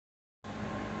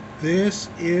This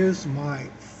is my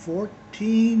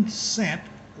 14-cent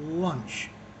lunch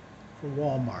from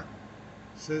Walmart.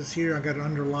 It says here, I got to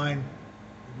underline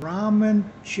ramen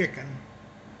chicken,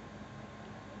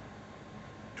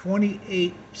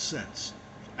 28 cents.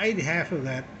 I ate half of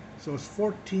that, so it's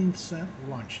 14-cent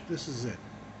lunch. This is it.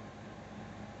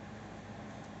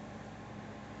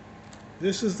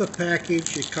 This is the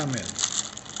package it come in.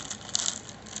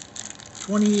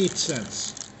 28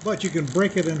 cents, but you can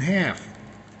break it in half.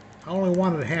 I only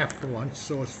wanted half for lunch,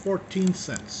 so it's 14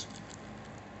 cents.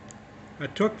 I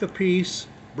took the piece,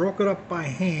 broke it up by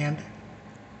hand,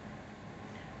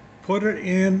 put it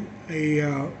in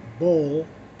a bowl,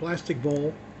 plastic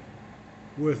bowl,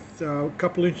 with a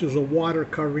couple inches of water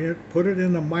covering it, put it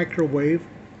in the microwave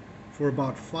for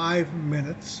about 5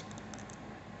 minutes.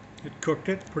 It cooked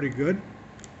it pretty good.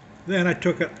 Then I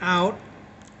took it out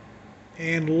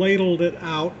and ladled it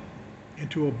out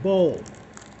into a bowl.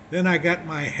 Then I got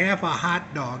my half a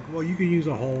hot dog. Well, you can use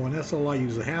a whole one. That's all I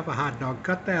use, a half a hot dog.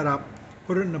 Cut that up,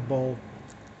 put it in a bowl.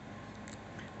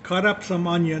 Cut up some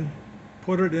onion,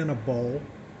 put it in a bowl.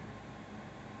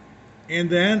 And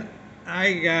then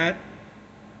I got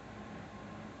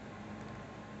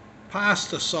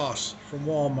pasta sauce from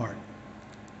Walmart.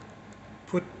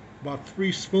 Put about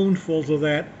 3 spoonfuls of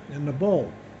that in the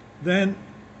bowl. Then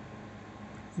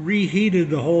reheated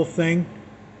the whole thing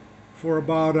for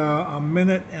about a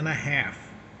minute and a half.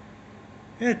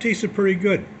 And it tasted pretty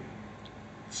good.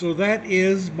 So that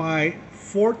is my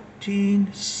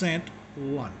 14-cent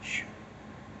lunch.